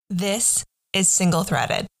This is Single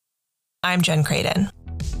Threaded. I'm Jen Creighton.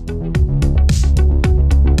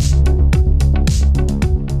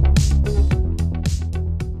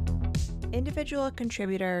 Individual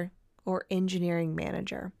contributor or engineering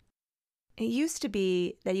manager. It used to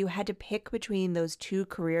be that you had to pick between those two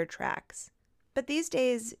career tracks. But these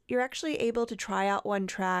days, you're actually able to try out one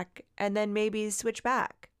track and then maybe switch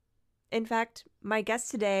back. In fact, my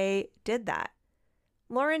guest today did that.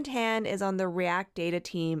 Lauren Tan is on the React Data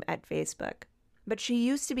team at Facebook, but she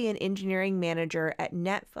used to be an engineering manager at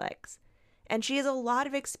Netflix, and she has a lot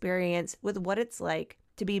of experience with what it's like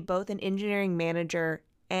to be both an engineering manager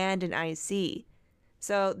and an IC.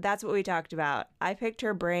 So that's what we talked about. I picked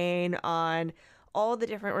her brain on all the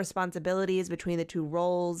different responsibilities between the two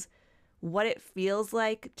roles, what it feels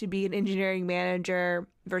like to be an engineering manager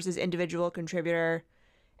versus individual contributor,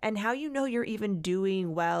 and how you know you're even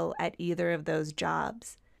doing well at either of those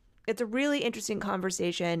jobs. It's a really interesting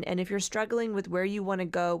conversation, and if you're struggling with where you want to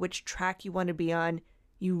go, which track you want to be on,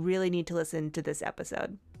 you really need to listen to this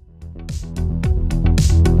episode.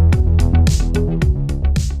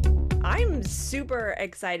 I'm super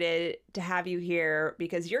excited to have you here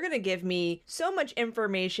because you're going to give me so much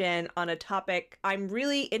information on a topic I'm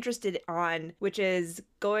really interested on, which is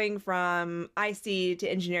going from IC to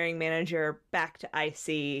engineering manager back to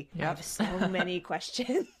IC. Yep. I have so many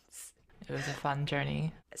questions. It was a fun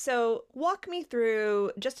journey. So walk me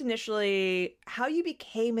through just initially how you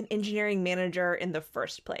became an engineering manager in the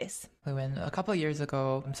first place. When a couple of years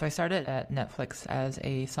ago, so I started at Netflix as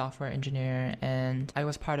a software engineer, and I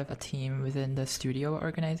was part of a team within the studio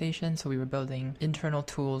organization. So we were building internal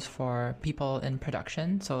tools for people in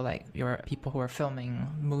production. So like your people who are filming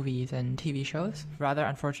movies and TV shows. Rather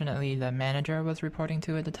unfortunately, the manager I was reporting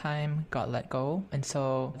to at the time got let go. And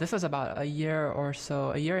so this was about a year or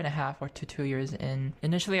so, a year and a half or to 2 years in.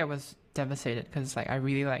 Initially, I was devastated because I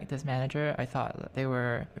really liked this manager. I thought that they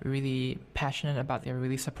were really passionate about, they were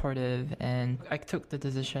really supportive, and I took the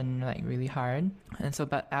decision really hard. And so,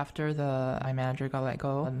 but after my manager got let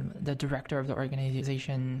go, the director of the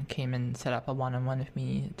organization came and set up a one-on-one with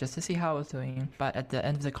me just to see how I was doing. But at the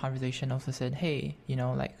end of the conversation also said, hey,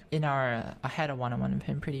 I had a one-on-one with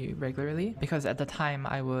him pretty regularly because at the time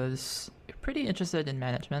I was pretty interested in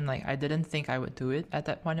management. I didn't think I would do it at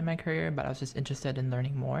that point in my career, but I was just interested in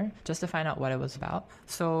learning more just to find out what it was about.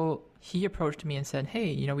 So he approached me and said,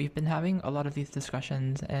 hey, we've been having a lot of these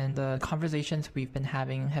discussions, and the conversations we've been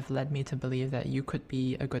having have led me to believe that you could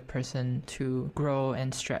be a good person to grow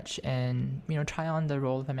and stretch and, try on the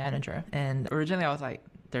role of a manager. And originally I was like,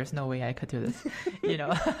 there's no way I could do this.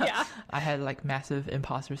 Yeah. I had massive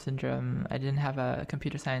imposter syndrome. I didn't have a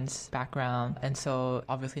computer science background. And so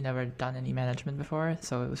obviously never done any management before.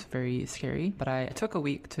 So it was very scary. But I took a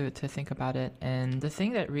week to think about it. And the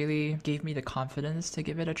thing that really gave me the confidence to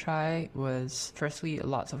give it a try was firstly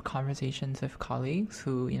lots of conversations with colleagues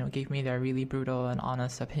who, gave me their really brutal and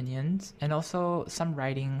honest opinions. And also some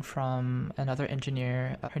writing from another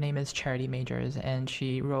engineer. Her name is Charity Majors. And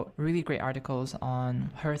she wrote really great articles on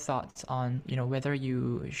her thoughts on, whether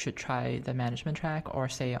you should try the management track or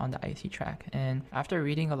stay on the IC track. And after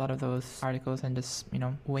reading a lot of those articles and just,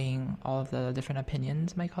 weighing all of the different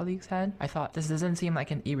opinions my colleagues had, I thought this doesn't seem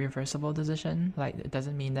like an irreversible decision. It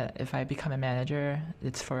doesn't mean that if I become a manager,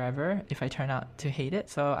 it's forever if I turn out to hate it.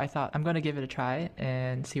 So I thought I'm going to give it a try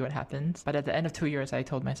and see what happens. But at the end of 2 years, I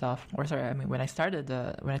told myself, when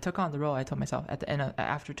I took on the role, I told myself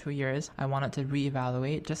after 2 years, I wanted to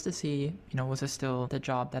reevaluate just to see, was it still the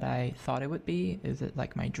job that I thought it would be? Is it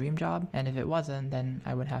my dream job? And if it wasn't, then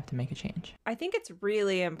I would have to make a change. I think it's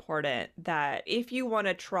really important that if you want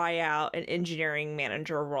to try out an engineering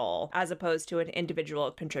manager role as opposed to an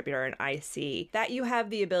individual contributor in IC, that you have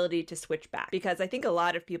the ability to switch back. Because I think a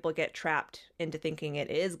lot of people get trapped into thinking it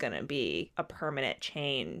is going to be a permanent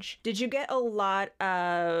change. Did you get a lot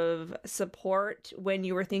of support when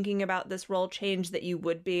you were thinking about this role change that you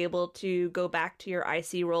would be able to go back to your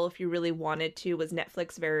IC role if you really wanted to? Was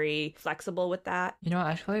Netflix very flexible with that?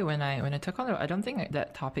 Actually, when I took on it, I don't think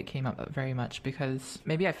that topic came up very much because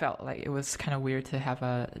maybe I felt like it was kind of weird to have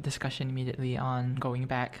a discussion immediately on going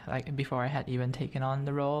back, before I had even taken on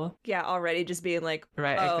the role. Yeah, already just being like,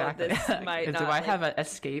 right, exactly. This might not. Do I have an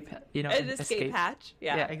escape? An escape hatch?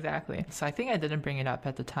 Yeah, exactly. So I think I didn't bring it up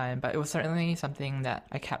at the time, but it was certainly something that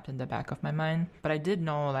I kept in the back of my mind. But I did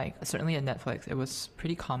know, certainly at Netflix, it was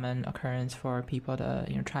pretty common occurrence for people to,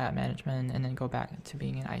 try out management and then go back to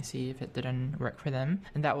being an IC if it didn't work for them.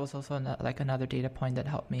 And that was also another data point that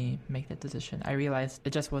helped me make that decision. I realized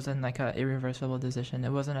it just wasn't like an irreversible decision.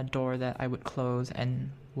 It wasn't a door that I would close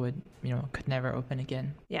and could never open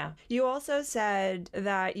again. Yeah. You also said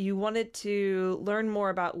that you wanted to learn more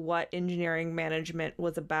about what engineering management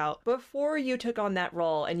was about before you took on that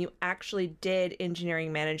role and you actually did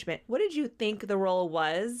engineering management. What did you think the role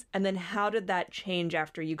was? And then how did that change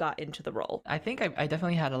after you got into the role? I think I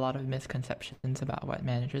definitely had a lot of misconceptions about what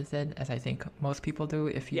managers did, as I think most people do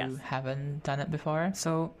if you haven't done it before.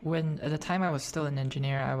 So at the time I was still an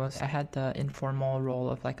engineer, I had the informal role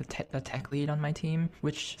of like a tech lead on my team,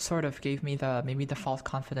 which sort of gave me maybe the false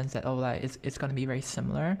confidence that it's going to be very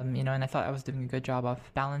similar, and I thought I was doing a good job of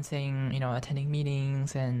balancing, attending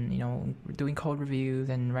meetings and doing code reviews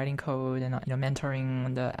and writing code and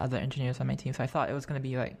mentoring the other engineers on my team. So I thought it was going to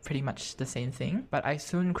be like pretty much the same thing. But I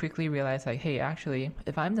soon quickly realized like, hey, actually,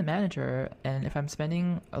 if I'm the manager and if I'm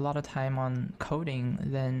spending a lot of time on coding,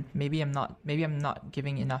 then maybe I'm not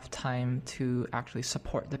giving enough time to actually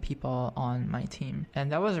support the people on my team.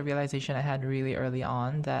 And that was a realization I had really early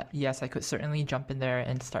on, that yes, I could certainly jump in there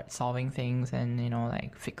and start solving things and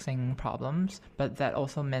like fixing problems, but that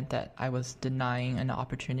also meant that I was denying an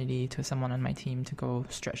opportunity to someone on my team to go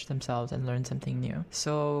stretch themselves and learn something new.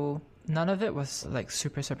 So none of it was like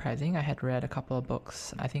super surprising. I had read a couple of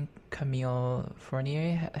books. I think Camille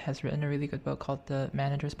Fournier has written a really good book called The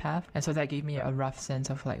Manager's Path. And so that gave me a rough sense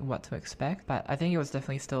of like what to expect. But I think it was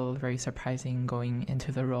definitely still very surprising going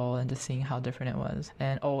into the role and just seeing how different it was.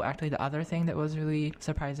 And actually the other thing that was really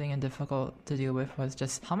surprising and difficult to deal with was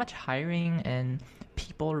just how much hiring and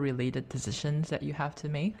people related decisions that you have to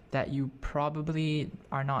make that you probably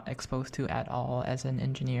are not exposed to at all as an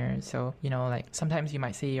engineer. So, like sometimes you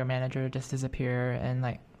might see your manager just disappear and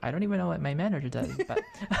like, I don't even know what my manager does, but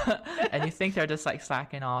and you think they're just like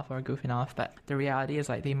slacking off or goofing off, but the reality is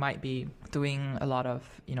like they might be doing a lot of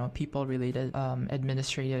people related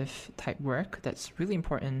administrative type work that's really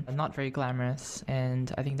important and not very glamorous.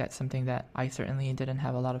 And I think that's something that I certainly didn't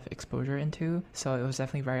have a lot of exposure into. So it was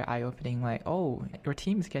definitely very eye-opening, like, oh, your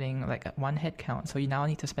team's getting like one head count, so you now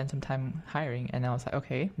need to spend some time hiring. And I was like,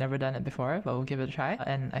 okay, never done it before, but we'll give it a try.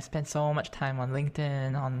 And I spent so much time on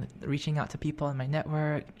LinkedIn, on reaching out to people in my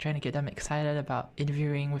network, trying to get them excited about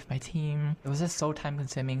interviewing with my team. It was just so time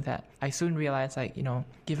consuming that I soon realized, like,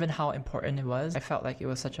 given how important it was, I felt like it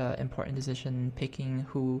was such an important decision picking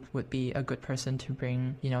who would be a good person to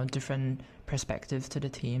bring, different perspectives to the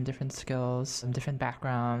team, different skills, different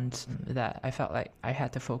backgrounds, that I felt like I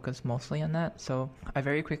had to focus mostly on that. So I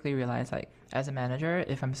very quickly realized, like, as a manager,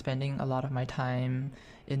 if I'm spending a lot of my time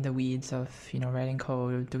in the weeds of, writing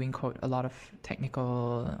code, doing code, a lot of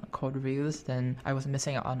technical code reviews, then I was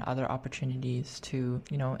missing out on other opportunities to,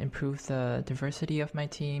 improve the diversity of my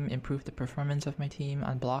team, improve the performance of my team,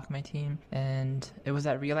 unblock my team. And it was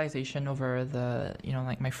that realization over the,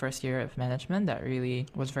 my first year of management that really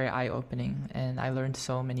was very eye-opening. And I learned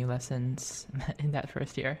so many lessons in that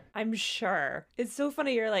first year. I'm sure. It's so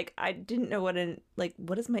funny. You're like, I didn't know what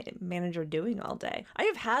is my manager doing all day? I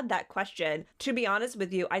have had that question. To be honest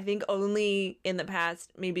with you, I think only in the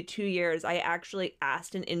past maybe 2 years, I actually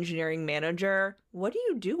asked an engineering manager, what do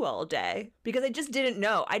you do all day? Because I just didn't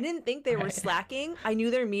know. I didn't think they were slacking. I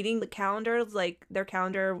knew their their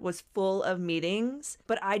calendar was full of meetings,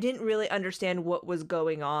 but I didn't really understand what was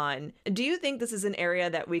going on. Do you think this is an area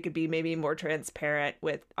that we could be maybe more transparent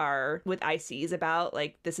with ICs about?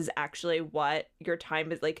 Like, this is actually what your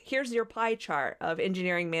time is like. Here's your pie chart of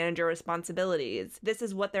engineering manager responsibilities. This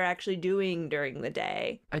is what they're actually doing during the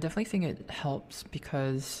day. I definitely think it helps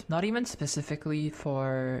because not even specifically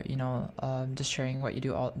for, just sharing what you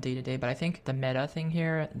do all day to day, but I think the meta thing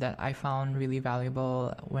here that I found really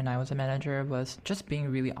valuable when I was a manager was just being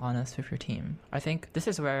really honest with your team. I think this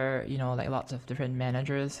is where, like lots of different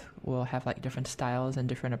managers will have like different styles and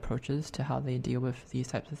different approaches to how they deal with these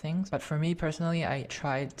types of things. But for me personally, I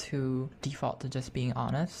tried to default to just being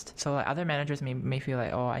honest. So like other managers may feel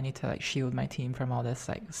like, oh, I need to like shield my team from all this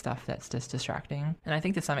like stuff that's just distracting. And I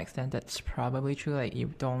think to some extent that's probably true. Like you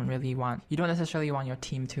don't necessarily want your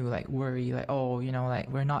team to like worry like, oh, like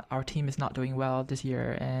our team is not doing well this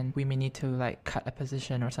year and we may need to like cut a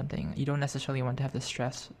position or something. You don't necessarily want to have the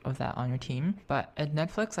stress of that on your team. But at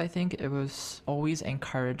Netflix, I think it was always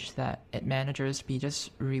encouraged that managers be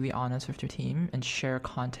just really honest honest with your team and share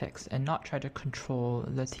context and not try to control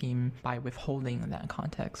the team by withholding that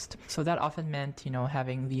context. So that often meant,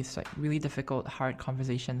 having these like really difficult, hard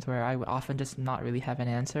conversations where I would often just not really have an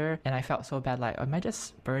answer. And I felt so bad, like, am I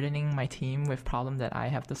just burdening my team with problem that I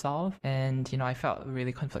have to solve? And, I felt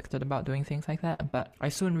really conflicted about doing things like that. But I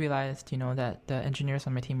soon realized, that the engineers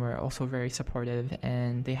on my team were also very supportive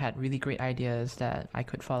and they had really great ideas that I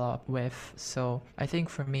could follow up with. So I think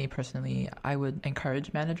for me personally, I would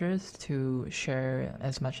encourage managers to share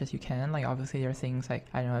as much as you can. Like, obviously there are things like,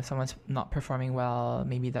 I don't know, if someone's not performing well,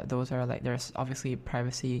 maybe those are like, there's obviously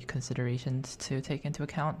privacy considerations to take into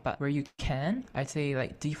account. But where you can, I'd say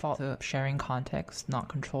like default to sharing context, not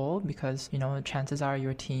control, because, chances are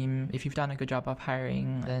your team, if you've done a good job of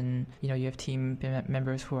hiring, then, you have team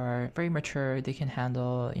members who are very mature, they can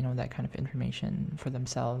handle, that kind of information for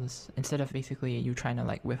themselves instead of basically you trying to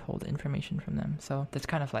like withhold information from them. So that's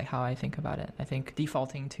kind of like how I think about it. I think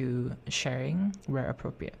defaulting to sharing where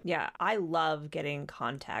appropriate. Yeah, I love getting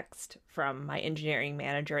context from my engineering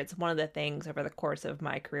manager. It's one of the things over the course of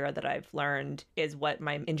my career that I've learned is what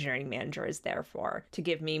my engineering manager is there for, to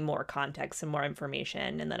give me more context and more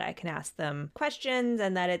information, and that I can ask them questions,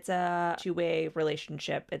 and that it's a two-way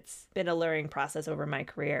relationship. It's been a learning process over my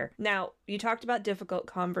career. Now, you talked about difficult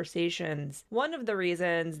conversations. One of the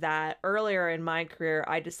reasons that earlier in my career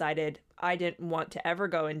I decided I didn't want to ever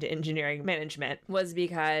go into engineering management was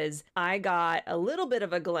because I got a little bit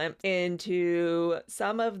of a glimpse into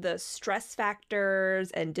some of the stress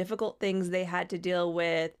factors and difficult things they had to deal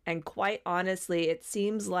with. And quite honestly, it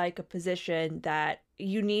seems like a position that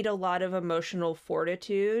you need a lot of emotional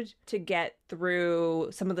fortitude to get through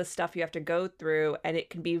some of the stuff you have to go through, and it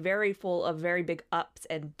can be very full of very big ups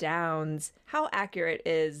and downs. How accurate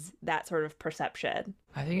is that sort of perception?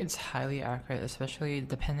 I think it's highly accurate, especially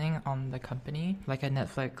depending on the company. Like at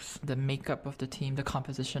Netflix, the makeup of the team, the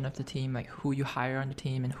composition of the team, like who you hire on the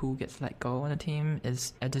team and who gets let go on the team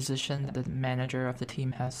is a decision that the manager of the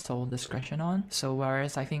team has sole discretion on. So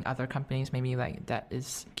whereas I think other companies maybe like that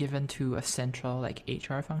is given to a central like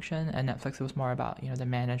HR function, and Netflix was more about, the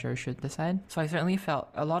manager should decide. So I certainly felt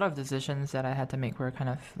a lot of decisions that I had to make were kind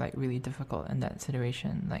of like really difficult in that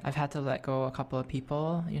situation. Like I've had to let go a couple of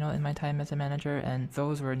people, in my time as a manager, and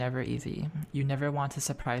those were never easy. You never want to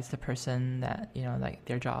surprise the person that, like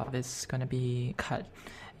their job is going to be cut.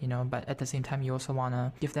 But at the same time, you also want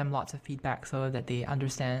to give them lots of feedback so that they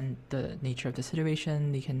understand the nature of the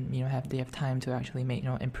situation. They can, they have time to actually make,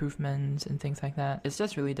 improvements and things like that. It's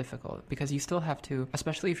just really difficult because you still have to,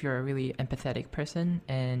 especially if you're a really empathetic person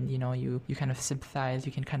and, you kind of sympathize,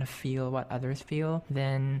 you can kind of feel what others feel,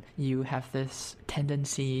 then you have this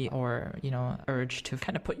tendency or, urge to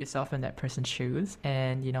kind of put yourself in that person's shoes.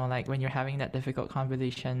 And, like when you're having that difficult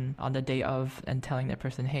conversation on the day of and telling that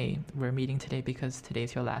person, hey, we're meeting today because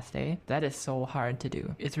today's your last day, that is so hard to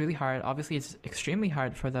do. It's really hard. Obviously, it's extremely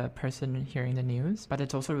hard for the person hearing the news, but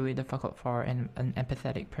it's also really difficult for an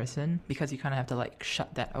empathetic person because you kind of have to like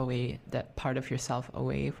shut that away, that part of yourself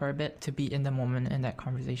away for a bit to be in the moment in that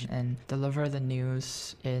conversation and deliver the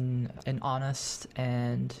news in an honest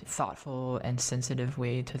and thoughtful and sensitive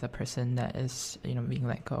way to the person that is, being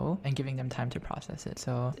let go and giving them time to process it.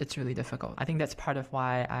 So it's really difficult. I think that's part of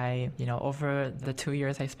why I, over the 2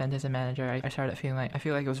 years I spent as a manager, I started feeling like, I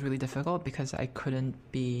feel like it was really difficult because I couldn't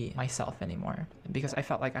be myself anymore, because I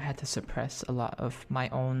felt like I had to suppress a lot of my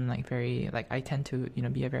own I tend to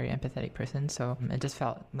be a very empathetic person, so it just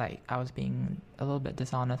felt like I was being a little bit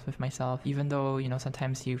dishonest with myself, even though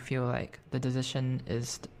sometimes you feel like the decision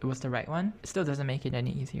was the right one. It still doesn't make it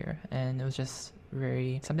any easier, and it was just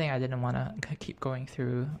something I didn't want to keep going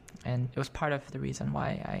through, and it was part of the reason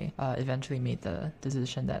why I eventually made the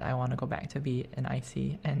decision that I want to go back to be an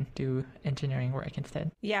IC and do engineering work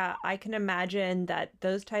instead. Yeah, I can imagine that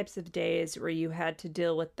those types of days where you had to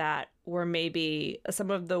deal with that were maybe some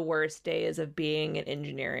of the worst days of being an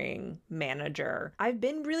engineering manager. I've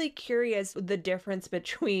been really curious the difference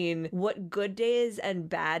between what good days and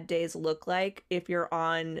bad days look like if you're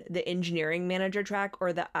on the engineering manager track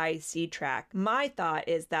or the IC track. My thought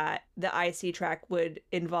is that the IC track would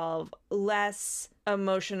involve less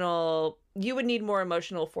emotional. You would need more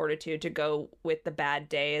emotional fortitude to go with the bad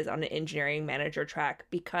days on an engineering manager track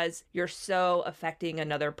because you're so affecting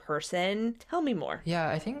another person. Tell me more. Yeah,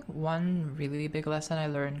 I think one really big lesson I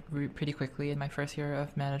learned pretty quickly in my first year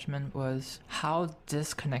of management was how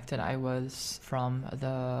disconnected I was from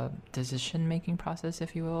the decision-making process,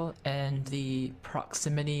 if you will, and the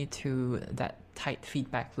proximity to that tight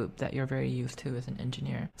feedback loop that you're very used to as an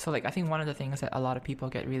engineer. So like I think one of the things that a lot of people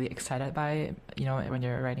get really excited by, when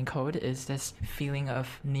you're writing code, is this feeling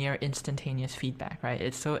of near instantaneous feedback, right?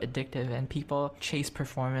 It's so addictive, and people chase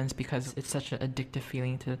performance because it's such an addictive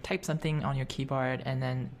feeling to type something on your keyboard and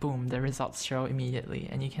then boom, the results show immediately,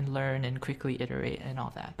 and you can learn and quickly iterate and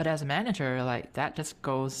all that. But as a manager, like that just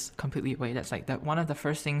goes completely away. That's like one of the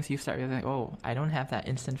first things you start realizing, oh, I don't have that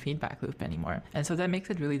instant feedback loop anymore. And so that makes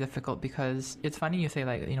it really difficult, because it's funny you say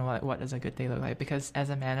like, what does a good day look like? Because as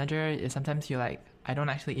a manager, sometimes you're like, I don't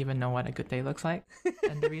actually even know what a good day looks like.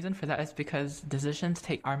 And the reason for that is because decisions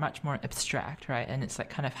are much more abstract, right? And it's like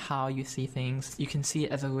kind of how you see things. You can see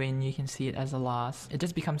it as a win, you can see it as a loss. It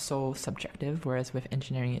just becomes so subjective, whereas with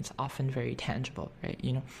engineering, it's often very tangible, right?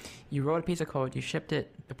 You wrote a piece of code, you shipped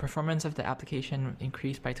it, the performance of the application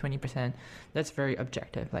increased by 20%. That's very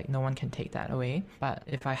objective. Like no one can take that away. But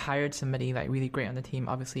if I hired somebody like really great on the team,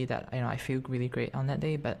 obviously that, I feel really great on that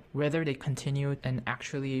day, but whether they continue and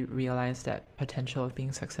actually realize that potential of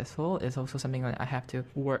being successful is also something that I have to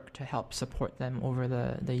work to help support them over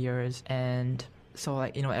the years. And so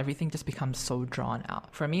like, everything just becomes so drawn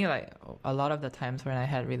out. For me, like a lot of the times when I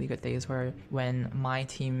had really good days were when my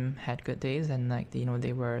team had good days and like,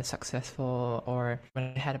 they were successful, or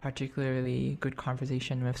when I had a particularly good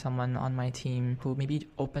conversation with someone on my team who maybe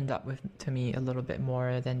opened up to me a little bit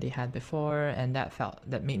more than they had before. And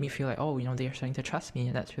that made me feel like, oh, they're starting to trust me.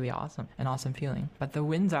 And that's really awesome, an awesome feeling. But the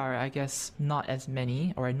wins are, I guess, not as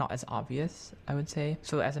many or not as obvious, I would say.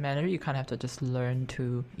 So as a manager, you kind of have to just learn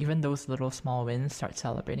to, even those little small wins, start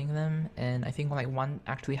celebrating them. And I think like one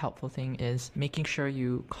actually helpful thing is making sure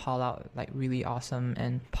you call out like really awesome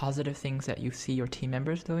and positive things that you see your team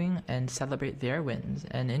members doing and celebrate their wins,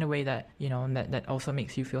 and in a way that that also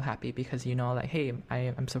makes you feel happy, because like, hey,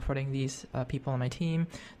 I'm supporting these people on my team,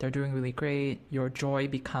 they're doing really great. Your joy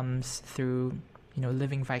becomes through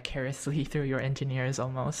living vicariously through your engineers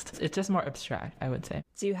almost. It's just more abstract, I would say.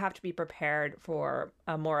 So you have to be prepared for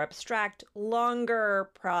a more abstract, longer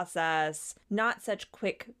process, not such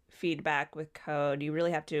quick feedback with code. You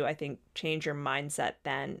really have to, I think, change your mindset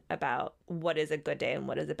then about what is a good day and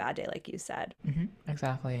what is a bad day, like you said. Mm-hmm,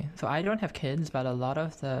 exactly. So I don't have kids, but a lot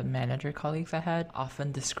of the manager colleagues I had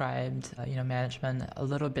often described, management a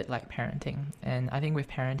little bit like parenting. And I think with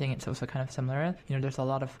parenting, it's also kind of similar. There's a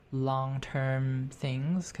lot of long-term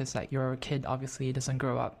things, because like your kid obviously doesn't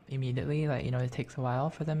grow up immediately. Like, it takes a while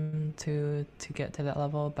for them to get to that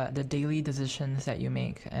level. But the daily decisions that you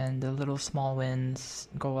make and the little small wins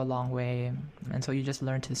go a long way. And so you just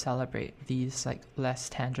learn to celebrate these like less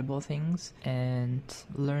tangible things and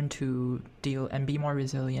learn to deal and be more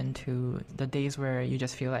resilient to the days where you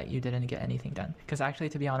just feel like you didn't get anything done. Because actually,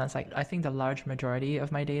 to be honest, like I think the large majority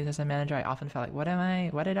of my days as a manager, I often felt like,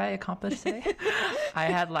 what did I accomplish today? I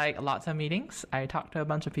had like lots of meetings. I talked to a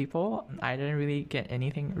bunch of people. I didn't really get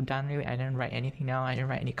anything done really. I didn't write anything down. I didn't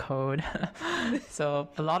write any code. So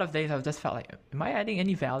a lot of days I've just felt like, am I adding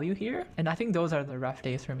any value here? And I think those are the rough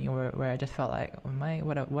days for me where I just felt like,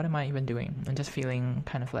 what am I even doing? And just feeling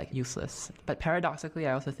kind of like useless. But paradoxically,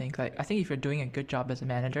 I also think like, I think if you're doing a good job as a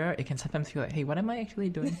manager, it can sometimes feel like, hey, what am I actually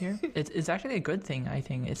doing here? It's actually a good thing, I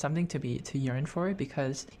think. It's something to yearn for,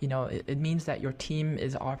 because, it means that your team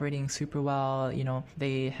is operating super well.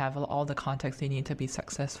 They have all the context they need to be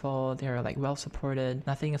successful. They're like well supported.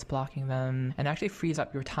 Nothing is blocking them, and actually frees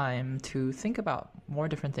up your time to think about more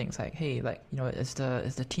different things like, hey, like, is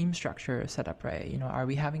the team structure set up right? Are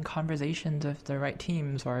we having conversations with the right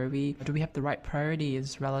teams, or do we have the right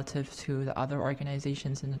priorities relative to the other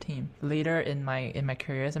organizations in the team? Later in my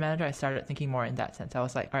career as a manager, I started thinking more in that sense. I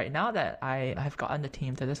was like, all right, now that I have gotten the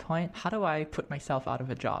team to this point, how do I put myself out of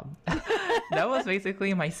a job? That was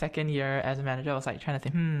basically my second year as a manager. I was like trying to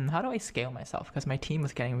think, how do I scale myself? Because my team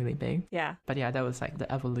was getting really big. Yeah. But yeah, that was like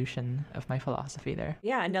the evolution of my philosophy there.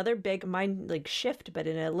 Yeah, another big mind like shift, but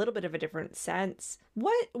in a little bit of a different sense.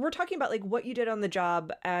 What we're talking about, like what you did on the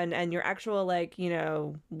job and your actual like,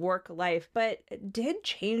 work life, but did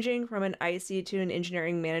changing from an IC to an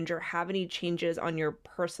engineering manager have any changes on your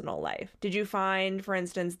personal life? Did you find, for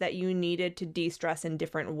instance, that you needed to de-stress in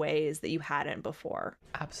different ways that you hadn't before?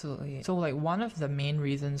 Absolutely. So like one of the main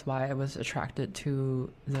reasons why I was attracted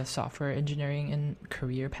to the software engineering and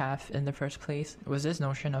career path in the first place was this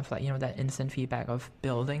notion of like, that instant feedback of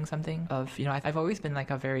building something, of, I've always been like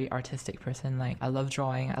a very artistic person. Like I love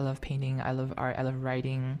drawing, I love painting, I love art, I love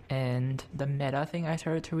writing. And the meta thing I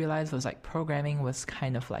started to realize was like programming was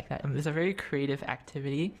kind of like that. It was a very creative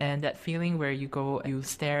activity, and that feeling where you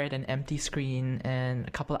stare at an empty screen and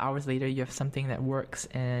a couple of hours later you have something that works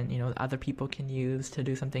and other people can use to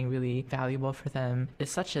do something really valuable for them is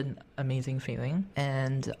such an amazing feeling.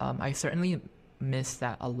 And I certainly missed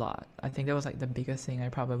that a lot. I think that was like the biggest thing I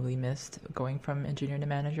probably missed going from engineer to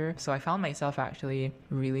manager. So I found myself actually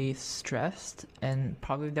really stressed, and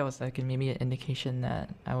probably that was like maybe an indication that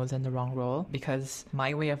I was in the wrong role, because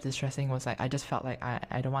my way of distressing was like I just felt like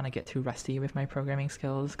I don't want to get too rusty with my programming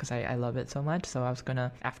skills because I love it so much. So I was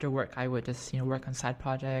gonna, after work, I would just work on side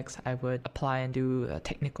projects. I would apply and do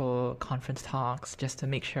technical conference talks just to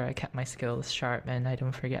make sure I kept my skills sharp and I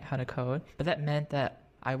don't forget how to code. But that meant that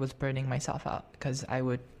I was burning myself out because I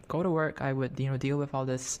would go to work, I would deal with all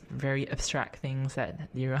this very abstract things that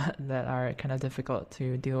that are kind of difficult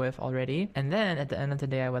to deal with already, and then at the end of the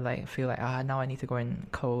day I would like feel like now I need to go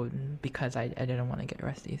and code because I didn't want to get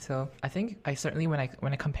rusty. So I think I certainly, when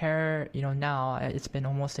I compare now, it's been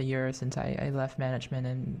almost a year since I left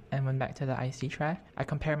management and went back to the IC track. I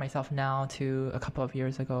compare myself now to a couple of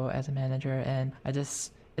years ago as a manager, and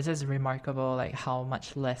it's just remarkable like how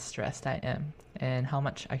much less stressed I am and how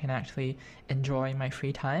much I can actually enjoy my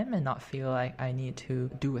free time and not feel like I need to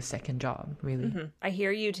do a second job, really. Mm-hmm. I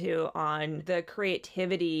hear you too on the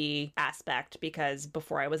creativity aspect, because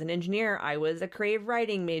before I was an engineer, I was a creative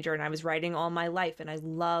writing major and I was writing all my life, and I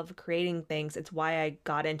love creating things. It's why I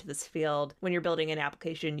got into this field. When you're building an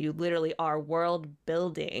application, you literally are world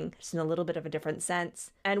building, just in a little bit of a different sense.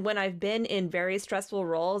 And when I've been in very stressful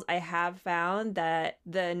roles, I have found that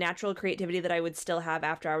the natural creativity that I would still have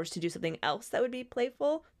after hours to do something else that would be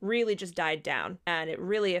playful really just died down, and it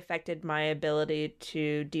really affected my ability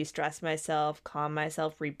to de-stress myself, calm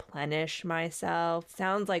myself, replenish myself.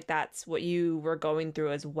 Sounds like that's what you were going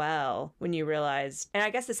through as well when you realized, and I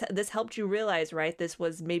guess this helped you realize, right, this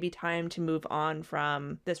was maybe time to move on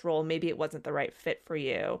from this role. Maybe it wasn't the right fit for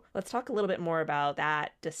you. Let's talk a little bit more about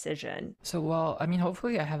that decision. So, well, I mean,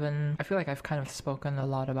 hopefully I feel like I've kind of spoken a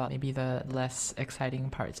lot about maybe the less exciting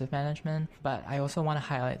parts of management, but I also want to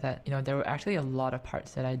highlight that, there were actually a lot of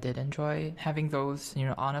parts that I did enjoy. Having those,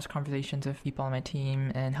 honest conversations with people on my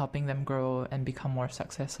team and helping them grow and become more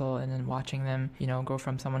successful, and then watching them, go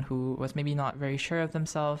from someone who was maybe not very sure of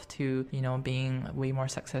themselves to, being way more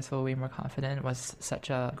successful, way more confident, was such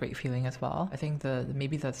a great feeling as well. I think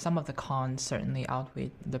some of the cons certainly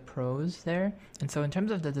outweighed the pros there. And so in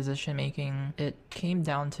terms of the decision making, it came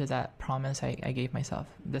down to that promise I gave myself,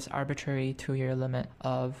 this arbitrary 2-year limit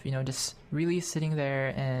of, just really sitting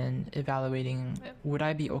there and evaluating, would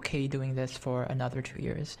I be okay doing this for another 2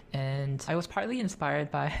 years? And I was partly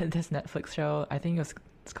inspired by this Netflix show. I think it's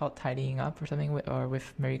called Tidying Up or something,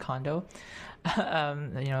 with Marie Kondo.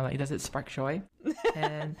 Like, does it spark joy?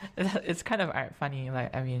 And it's kind of funny.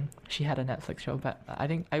 Like, I mean, she had a Netflix show, but I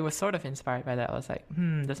think I was sort of inspired by that. I was like,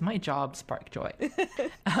 does my job spark joy?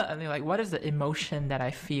 And like, what is the emotion that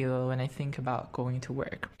I feel when I think about going to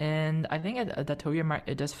work? And I think at the 2-year mark,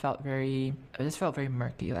 it just felt very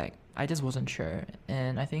murky. Like, I just wasn't sure.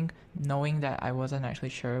 And I think knowing that I wasn't actually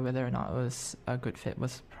sure whether or not it was a good fit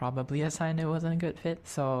was probably a sign it wasn't a good fit.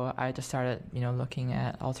 So I just started, looking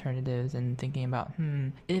at alternatives and thinking about,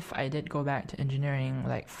 if I did go back to engineering,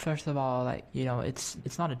 like, first of all, like,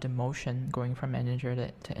 it's not a demotion going from manager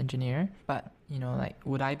to engineer, but like,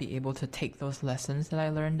 would I be able to take those lessons that I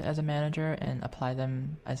learned as a manager and apply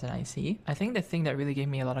them as an IC? I think the thing that really gave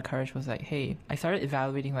me a lot of courage was like, hey, I started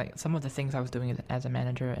evaluating like some of the things I was doing as a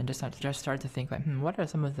manager, and just started to think like, what are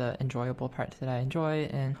some of the enjoyable parts that I enjoy,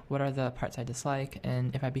 and what are the parts I dislike?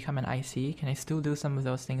 And if I become an IC, can I still do some of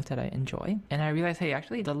those things that I enjoy? And I realized, hey,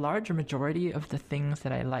 actually the large majority of the things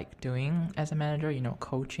that I like doing as a manager,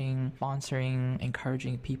 coaching, sponsoring,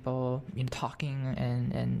 encouraging people, talking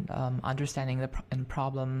and understanding the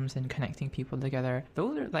problems and connecting people together,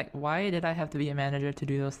 those are like, why did I have to be a manager to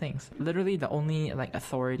do those things? Literally the only like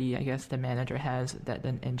authority I guess the manager has that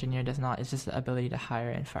an engineer does not is just the ability to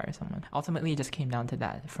hire and fire someone. Ultimately it just came down to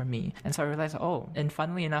that for me. And so I realized, and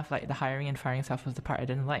funnily enough, like the hiring and firing stuff was the part I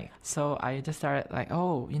didn't like. So I just started like,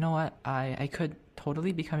 you know what, I could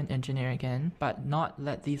totally become an engineer again, but not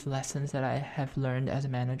let these lessons that I have learned as a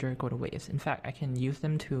manager go to waste. In fact, I can use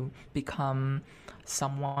them to become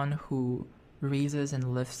someone who raises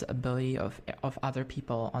and lifts the ability of other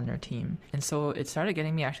people on their team. And so it started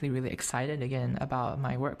getting me actually really excited again about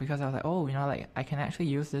my work, because I was like, like I can actually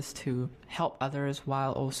use this to help others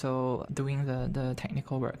while also doing the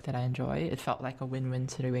technical work that I enjoy. It felt like a win-win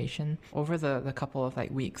situation. Over the couple of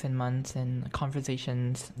like weeks and months and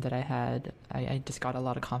conversations that I had, I just got a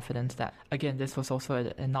lot of confidence that, again, this was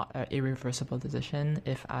also not an irreversible decision.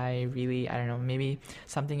 If I really, I don't know, maybe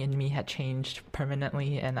something in me had changed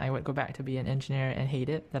permanently and I would go back to be an engineer and hate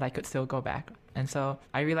it, that I could still go back And so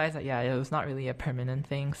I realized that, yeah, it was not really a permanent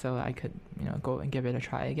thing, so I could, go and give it a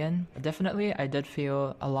try again. Definitely, I did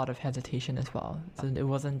feel a lot of hesitation as well. So it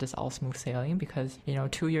wasn't just all smooth sailing because,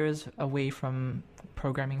 2 years away from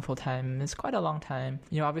programming full time is quite a long time.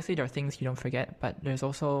 Obviously there are things you don't forget, but there's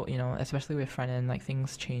also, especially with front end, like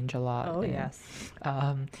things change a lot. Oh, and, yes.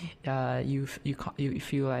 You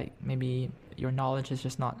feel like maybe your knowledge is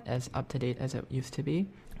just not as up to date as it used to be.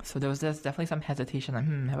 So there's definitely some hesitation,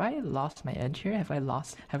 like, have I lost my edge here? Have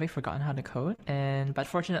I forgotten how to code? But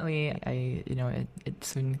fortunately, it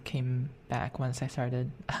soon came back once I started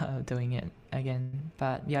doing it again.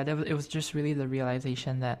 But yeah, it was just really the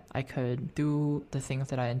realization that I could do the things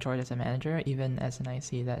that I enjoyed as a manager, even as an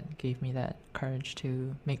IC, that gave me that courage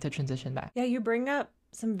to make the transition back. Yeah, you bring up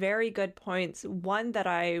some very good points. One that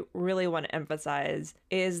I really want to emphasize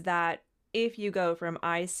is that if you go from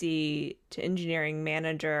IC to engineering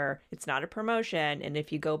manager, it's not a promotion. And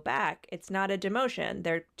if you go back, it's not a demotion.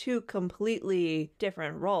 They're two completely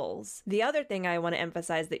different roles. The other thing I want to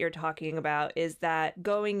emphasize that you're talking about is that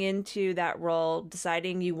going into that role,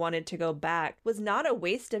 deciding you wanted to go back was not a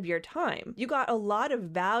waste of your time. You got a lot of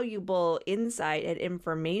valuable insight and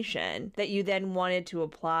information that you then wanted to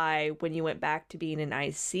apply when you went back to being an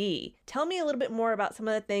IC. Tell me a little bit more about some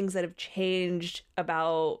of the things that have changed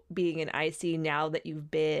about being an IC now that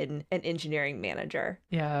you've been an engineering manager.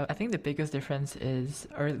 Yeah, I think the biggest difference is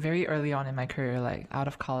very early on in my career, like out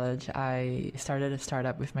of college, I started a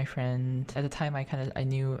startup with my friend. At the time, I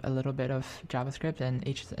knew a little bit of JavaScript and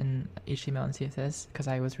HTML and CSS because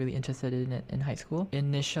I was really interested in it in high school.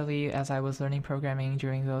 Initially, as I was learning programming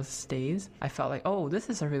during those days, I felt like, oh, this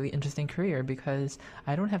is a really interesting career because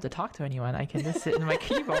I don't have to talk to anyone. I can just sit in my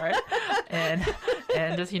keyboard and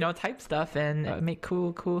just type stuff and make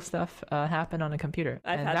cool stuff happen on a computer.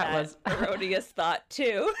 I've had that erroneous thought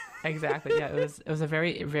too. Exactly. Yeah, it was a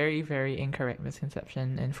very, very, very incorrect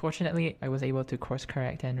misconception. And fortunately, I was able to course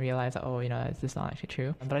correct and realize that, this is not actually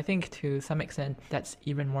true. But I think to some extent, that's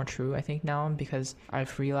even more true, I think, now, because I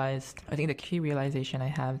think the key realization I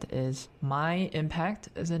have is my impact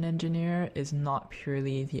as an engineer is not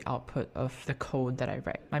purely the output of the code that I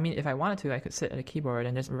write. I mean, if I wanted to, I could sit at a keyboard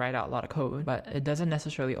and just write out a lot of code, but it doesn't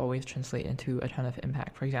necessarily always translate into a ton of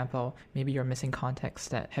impact. For example, maybe you're missing contexts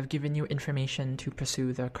that have given you information to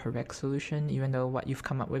pursue the correct solution, even though what you've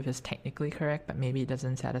come up with is technically correct, but maybe it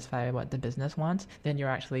doesn't satisfy what the business wants, then you're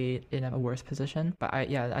actually in a worse position. But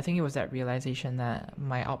I think it was that realization that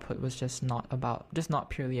my output was just not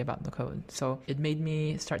purely about the code. So it made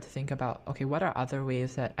me start to think about, okay, what are other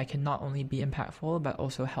ways that I can not only be impactful, but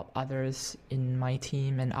also help others in my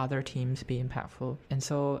team and other teams be impactful. And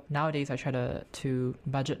so nowadays I try to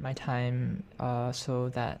budget my time so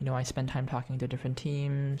that, I spend time talking to different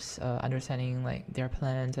teams, understanding like their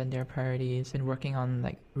plans and their priorities. Been working on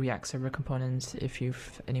like React Server components.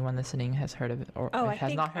 If anyone listening has heard of it or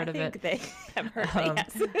has not heard of it, I think they have heard of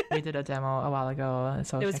it. Yes. We did a demo a while ago,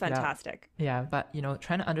 so it was fantastic. Yeah, but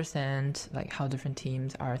trying to understand like how different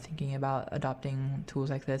teams are thinking about adopting tools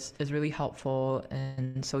like this is really helpful,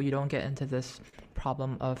 and so you don't get into this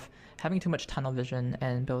problem of having too much tunnel vision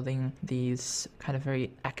and building these kind of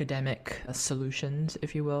very academic solutions,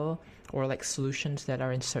 if you will, or like solutions that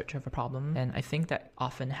are in search of a problem. And I think that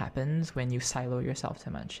often happens when you silo yourself too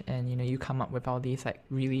much and you come up with all these like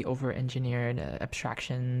really over-engineered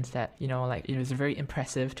abstractions that is very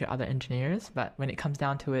impressive to other engineers, but when it comes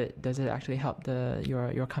down to it, does it actually help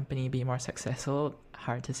your company be more successful?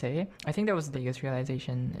 Hard to say. I think that was the biggest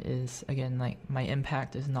realization is, again, like my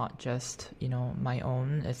impact is not just my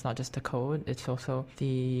own. It's not just the code, it's also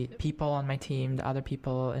the people on my team, the other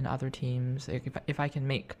people in other teams. If I can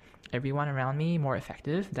make everyone around me more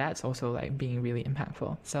effective, that's also like being really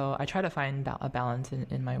impactful. So I try to find a balance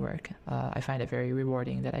in my work. I find it very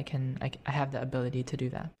rewarding that I have the ability to do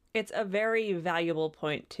that. It's a very valuable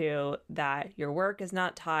point, too, that your work is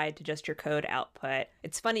not tied to just your code output.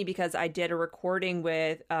 It's funny because I did a recording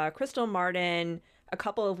with Crystal Martin a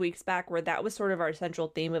couple of weeks back where that was sort of our central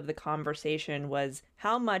theme of the conversation was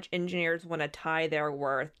how much engineers want to tie their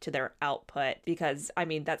worth to their output, because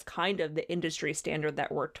that's kind of the industry standard that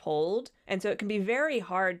we're told. And so it can be very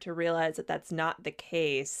hard to realize that that's not the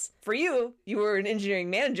case. For you were an engineering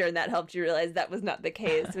manager and that helped you realize that was not the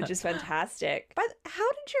case, which is fantastic. But how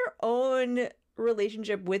did your own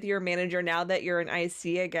relationship with your manager now that you're an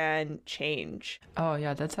IC again change? Oh,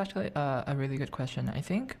 yeah, that's actually a really good question. I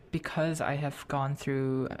think because I've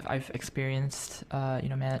experienced,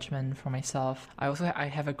 management for myself. I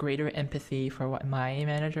have a greater empathy for what my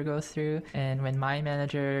manager goes through. And when my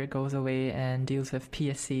manager goes away and deals with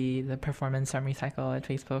PSC, the performance summary cycle at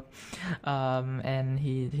Facebook, and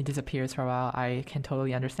he disappears for a while, I can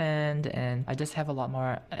totally understand. And I just have a lot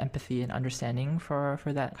more empathy and understanding for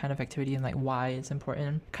that kind of activity and like why it's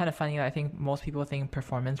important. Kind of funny, I think most people think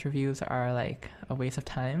performance reviews are like a waste of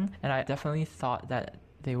time, and I definitely thought that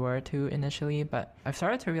they were too initially, but I've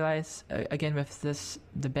started to realize, again, with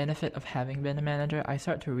the benefit of having been a manager, I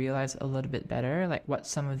started to realize a little bit better like what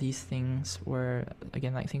some of these things were,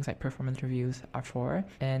 again, like things like performance reviews are for,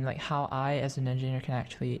 and like how I as an engineer can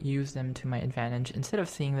actually use them to my advantage instead of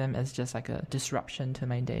seeing them as just like a disruption to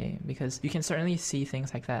my day. Because you can certainly see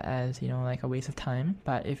things like that as, like a waste of time,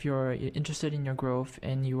 but if you're interested in your growth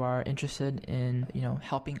and you are interested in,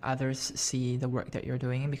 helping others see the work that you're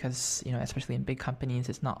doing, because, especially in big companies,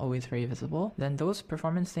 it's not always very visible, then those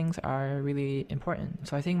performance things are really important.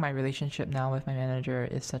 So I think my relationship now with my manager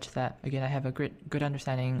is such that, again, I have a good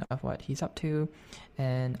understanding of what he's up to,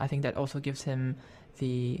 and I think that also gives him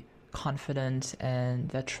the confidence and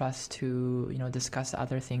the trust to discuss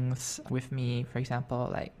other things with me. For example,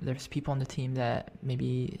 like there's people on the team that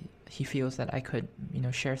maybe he feels that I could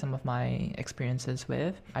share some of my experiences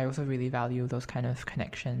with. I also really value those kind of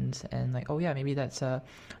connections, and like, oh yeah, maybe that's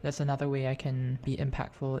another way I can be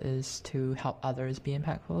impactful, is to help others be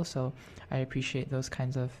impactful. So I appreciate those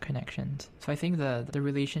kinds of connections. So I think the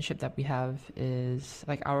relationship that we have is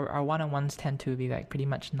like our one-on-ones tend to be like pretty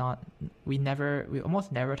much we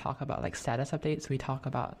almost never talk about like status updates. We talk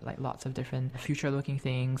about like lots of different future-looking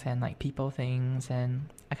things and like people things, and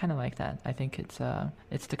I kind of like that. I think it's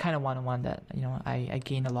the kind of one-on-one that I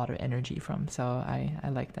gain a lot of energy from, so I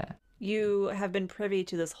like that. You have been privy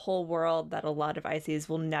to this whole world that a lot of ICs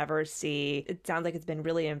will never see. It sounds like it's been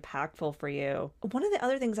really impactful for you. One of the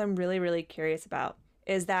other things I'm really, really curious about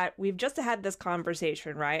is that we've just had this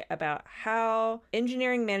conversation, right, about how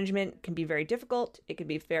engineering management can be very difficult. It can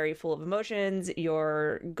be very full of emotions.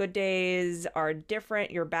 Your good days are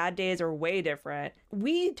different. Your bad days are way different.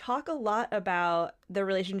 We talk a lot about the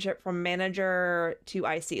relationship from manager to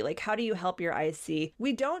IC. Like, how do you help your IC?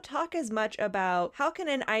 We don't talk as much about how can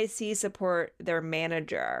an IC support their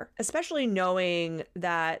manager, especially knowing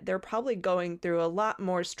that they're probably going through a lot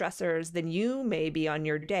more stressors than you may be on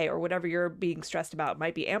your day, or whatever you're being stressed about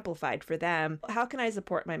might be amplified for them. How can I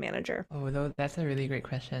support my manager? Oh, that's a really great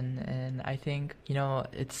question. And I think,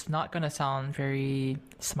 it's not going to sound very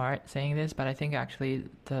smart saying this, but I think actually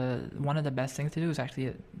one of the best things to do is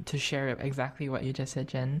actually to share exactly what you just said,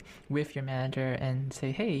 Jen, with your manager and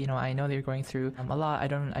say, hey, I know that you're going through a lot.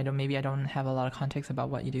 Maybe I don't have a lot of context about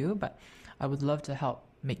what you do, but I would love to help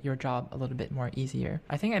make your job a little bit more easier.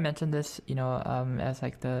 I think I mentioned this, as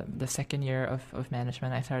like the second year of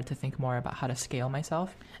management, I started to think more about how to scale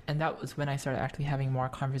myself. And that was when I started actually having more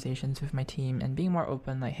conversations with my team and being more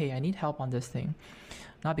open, like, hey, I need help on this thing.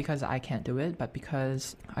 Not because I can't do it, but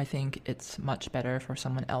because I think it's much better for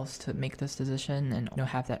someone else to make this decision and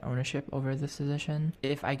have that ownership over this decision.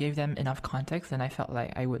 If I gave them enough context, then I felt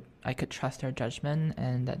like I could trust their judgment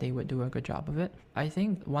and that they would do a good job of it. I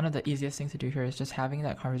think one of the easiest things to do here is just having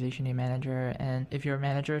that conversation with your manager. And if your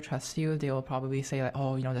manager trusts you, they will probably say like,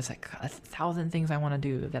 oh, there's like 1,000 things I want to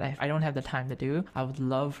do that I don't have the time to do. I would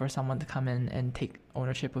love for someone to come in and take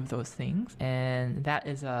ownership of those things. And that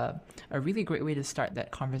is a really great way to start that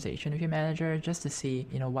conversation with your manager, just to see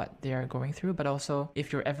what they're going through. But also,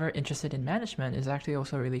 if you're ever interested in management, is actually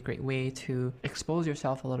also a really great way to expose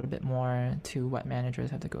yourself a little bit more to what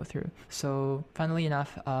managers have to go through. So funnily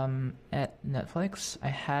enough, at Netflix, I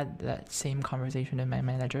had that same conversation with my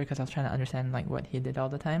manager because I was trying to understand like what he did all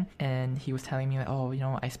the time, and he was telling me like, oh,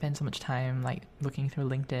 I spend so much time like looking through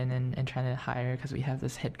LinkedIn and trying to hire because we have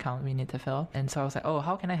this headcount we need to fill. And so I was like, oh,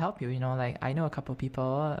 how can I help you? Like I know a couple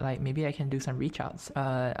people, like maybe I can do some reach outs.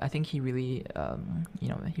 I think he really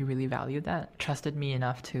valued that, trusted me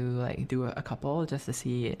enough to like do a couple just to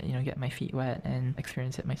see, get my feet wet and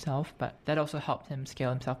experience it myself. But that also helped him scale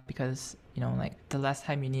himself because like the less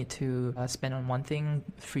time you need to spend on one thing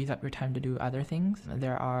frees up your time to do other things.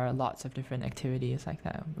 There are lots of different activities like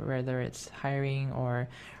that, whether it's hiring or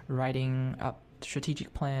writing up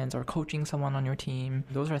strategic plans or coaching someone on your team.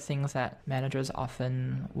 Those are things that managers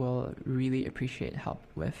often will really appreciate help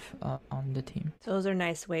with on the team. So those are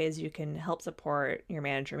nice ways you can help support your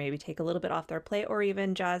manager, maybe take a little bit off their plate, or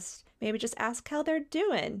even just ask how they're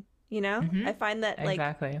doing. I find that like,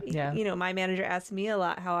 exactly. Yeah. My manager asks me a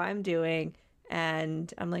lot how I'm doing.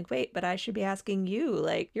 And I'm like, wait, but I should be asking you.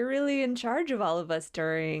 Like, you're really in charge of all of us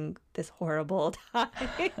during this horrible time.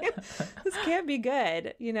 This can't be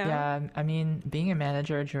good, you know? Yeah, I mean, being a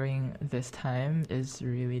manager during this time is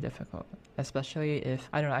really difficult, especially if,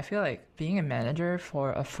 I don't know, I feel like being a manager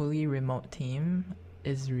for a fully remote team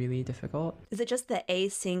is really difficult. Is it just the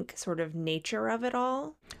async sort of nature of it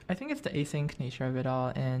all? I think it's the async nature of it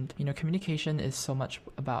all. And, communication is so much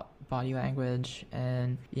about body language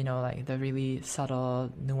and, like the really subtle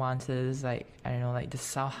nuances, like, I don't know, like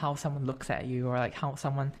just how someone looks at you or like how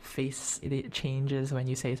someone's face it changes when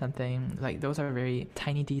you say something. Like those are very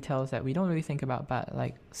tiny details that we don't really think about, but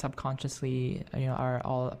like subconsciously, are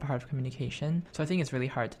all a part of communication. So I think it's really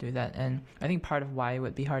hard to do that. And I think part of why it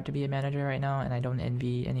would be hard to be a manager right now, and I don't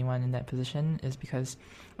envy anyone in that position, is because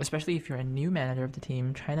especially if you're a new manager of the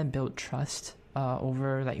team, trying to build trust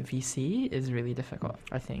over like VC is really difficult,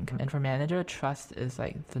 I think. And for manager, trust is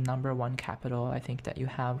like the number one capital I think that you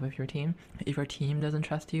have with your team. If your team doesn't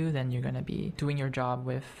trust you, then you're going to be doing your job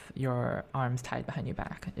with your arms tied behind your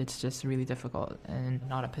back. It's just really difficult and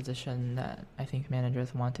not a position that I think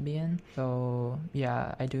managers want to be in. So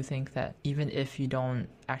yeah, I do think that even if you don't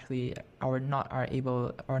actually are not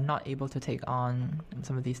able to take on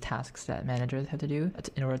some of these tasks that managers have to do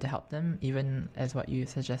in order to help them, even as what you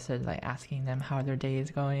suggested, like asking them how their day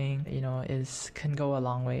is going, can go a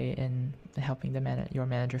long way in helping your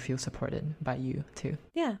manager feel supported by you too.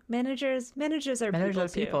 Yeah, managers are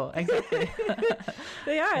people. Exactly.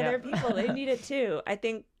 They are. Yeah. They're people. They need it too. I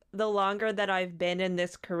think the longer that I've been in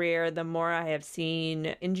this career, the more I have seen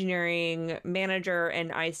engineering manager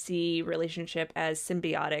and IC relationship as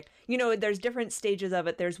symbiotic. There's different stages of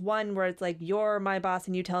it. There's one where it's like, you're my boss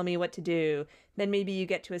and you tell me what to do. Then maybe you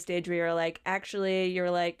get to a stage where you're like, actually,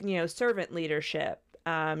 you're like, servant leadership.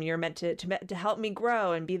 You're meant to help me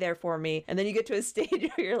grow and be there for me. And then you get to a stage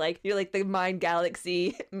where you're like the Mind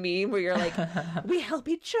Galaxy meme where you're like, we help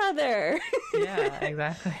each other. Yeah,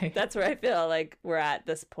 exactly. That's where I feel like we're at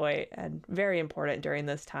this point, and very important during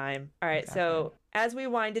this time. All right, exactly. So as we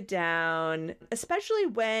wind it down, especially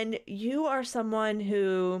when you are someone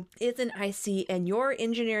who is an IC and your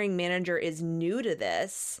engineering manager is new to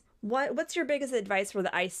this, what's your biggest advice for the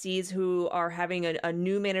ICs who are having a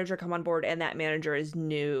new manager come on board and that manager is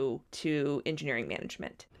new to engineering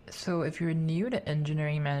management? So if you're new to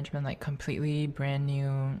engineering management, like completely brand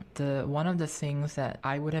new, one of the things that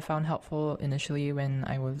I would have found helpful initially when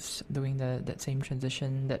I was doing that same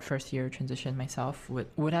transition, that first year transition myself,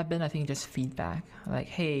 would have been, I think, just feedback. Like,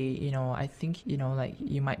 hey, I think, like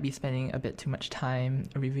you might be spending a bit too much time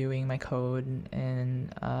reviewing my code,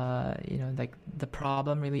 and like the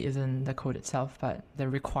problem really isn't the code itself, but the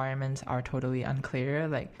requirements are totally unclear.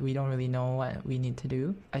 Like we don't really know what we need to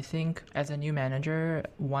do. I think as a new manager,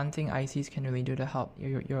 one thing ICs can really do to help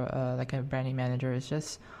your like a brand new manager is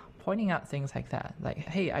just pointing out things like that. Like,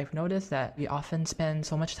 hey, I've noticed that we often spend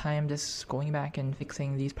so much time just going back and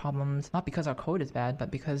fixing these problems, not because our code is bad,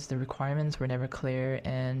 but because the requirements were never clear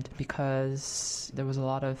and because there was a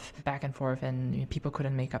lot of back and forth and people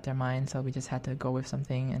couldn't make up their minds, so we just had to go with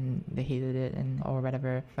something and they hated it or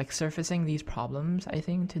whatever. Like surfacing these problems, I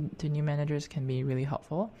think, to new managers can be really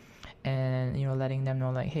helpful. And letting them know,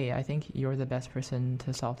 like, hey, I think you're the best person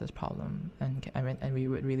to solve this problem, and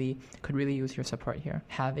we could really use your support here.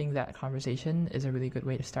 Having that conversation is a really good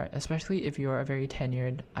way to start, especially if you're a very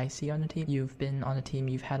tenured IC on the team. You've been on the team,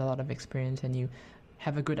 you've had a lot of experience, and you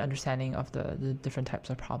have a good understanding of the different types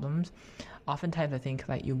of problems. Oftentimes, I think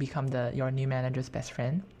like you become your new manager's best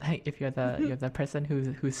friend, like if you're the person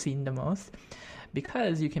who's seen the most,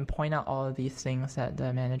 because you can point out all of these things that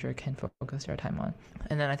the manager can focus their time on.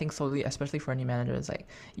 And then I think slowly, especially for new managers, like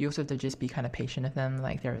you also have to just be kind of patient with them.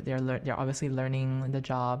 Like they're obviously learning the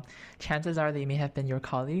job. Chances are they may have been your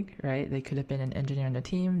colleague, right? They could have been an engineer in the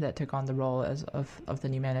team that took on the role of the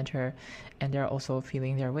new manager, and they're also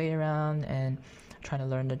feeling their way around and trying to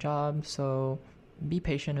learn the job. So be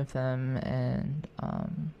patient with them and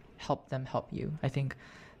help them help you. I think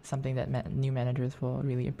something that new managers will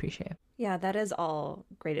really appreciate. Yeah, that is all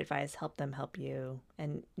great advice. Help them help you.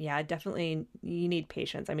 And yeah, definitely you need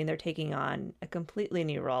patience. I mean, they're taking on a completely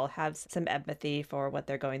new role. Have some empathy for what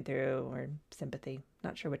they're going through, or sympathy.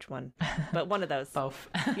 Not sure which one, but one of those. Both.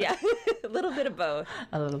 Yeah, a little bit of both.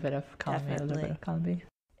 A little bit of column A, a little bit of column B.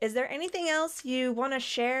 Is there anything else you want to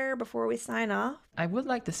share before we sign off? I would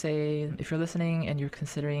like to say, if you're listening and you're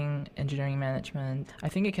considering engineering management, I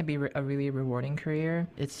think it can be a really rewarding career.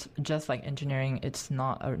 It's just like engineering. It's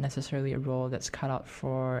not necessarily a role that's cut out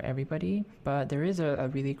for everybody, but there is a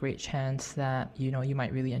really great chance that, you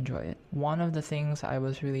might really enjoy it. One of the things I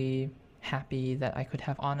was really happy that I could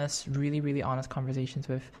have honest, really, really honest conversations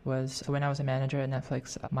with was, so when I was a manager at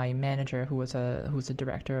Netflix, my manager, who was the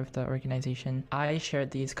director of the organization, I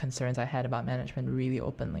shared these concerns I had about management really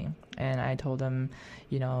openly. And I told him,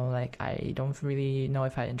 like, I don't really know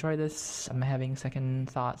if I enjoy this. I'm having second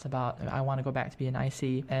thoughts about, I want to go back to be an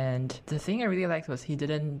IC. And the thing I really liked was he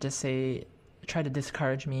didn't just try to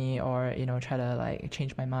discourage me or try to like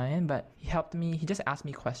change my mind, but he helped me. He just asked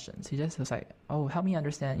me questions. He just was like, oh, help me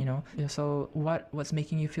understand, so what's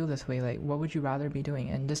making you feel this way, like what would you rather be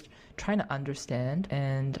doing, and just trying to understand.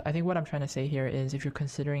 And I think what I'm trying to say here is, if you're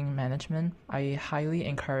considering management, I highly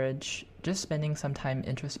encourage just spending some time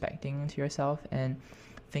introspecting to yourself and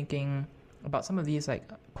thinking about some of these like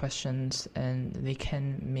questions, and they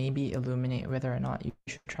can maybe illuminate whether or not you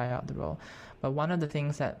should try out the role. But one of the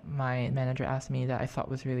things that my manager asked me that I thought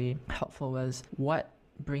was really helpful was, what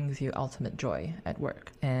brings you ultimate joy at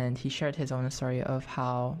work? And he shared his own story of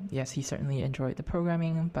how, yes, he certainly enjoyed the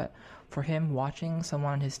programming, but for him, watching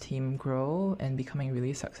someone on his team grow and becoming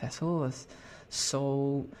really successful was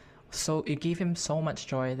so it gave him so much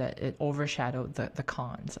joy that it overshadowed the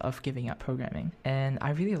cons of giving up programming. And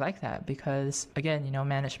I really like that because, again,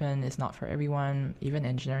 management is not for everyone. Even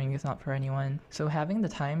engineering is not for anyone. So having the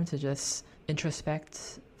time to just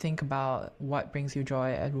introspect, think about what brings you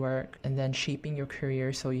joy at work, and then shaping your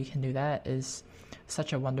career so you can do that is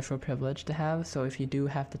such a wonderful privilege to have. So if you do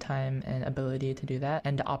have the time and ability to do that,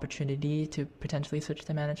 and the opportunity to potentially switch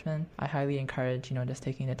to management, I highly encourage, just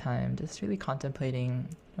taking the time, just really contemplating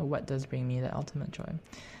what does bring me the ultimate joy.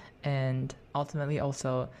 And ultimately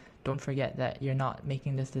also, don't forget that you're not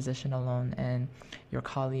making this decision alone, and your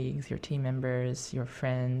colleagues, your team members, your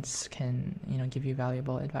friends can, give you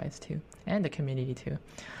valuable advice too, and the community too.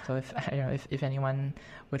 So if anyone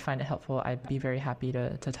would find it helpful, I'd be very happy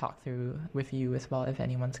to talk through with you as well if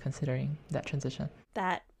anyone's considering that transition.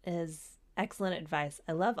 That is excellent advice.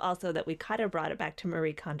 I love also that we kind of brought it back to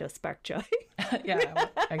Marie Kondo spark joy. Yeah,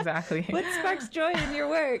 exactly. What sparks joy in your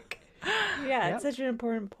work? Yeah, Yep. It's such an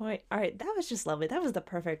important point. All right, that was just lovely. That was the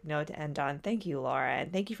perfect note to end on. Thank you, Laura,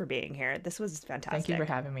 and thank you for being here. This was fantastic. Thank you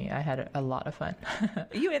for having me. I had a lot of fun.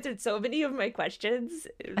 You answered so many of my questions.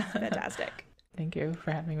 It was fantastic. Thank you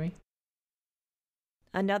for having me.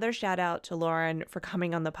 Another shout out to Lauren for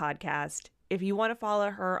coming on the podcast. If you want to follow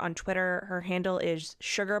her on Twitter, her handle is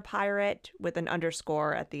sugarpirate with an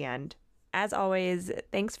 _ at the end. As always,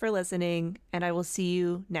 thanks for listening, and I will see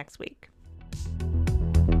you next week.